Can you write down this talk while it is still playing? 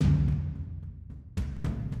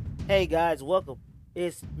Hey guys, welcome.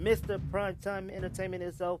 It's Mr. Primetime Entertainment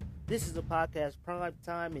itself. This is a podcast,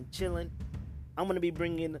 Primetime and Chillin'. I'm going to be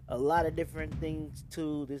bringing a lot of different things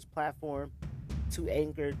to this platform, to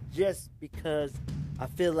Anchor, just because I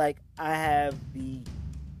feel like I have the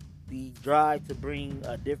drive to bring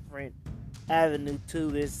a different avenue to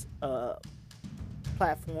this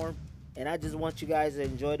platform, and I just want you guys to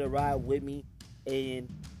enjoy the ride with me. And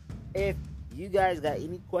if you guys got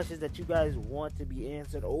any questions that you guys want to be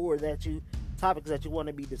answered, or topics that you want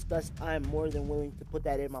to be discussed, I'm more than willing to put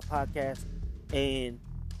that in my podcast and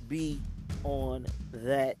be on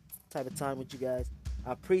that type of time with you guys.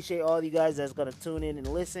 I appreciate all you guys that's gonna tune in and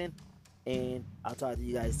listen, and I'll talk to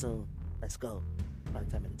you guys soon. Let's go.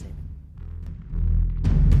 Primetime Entertainment.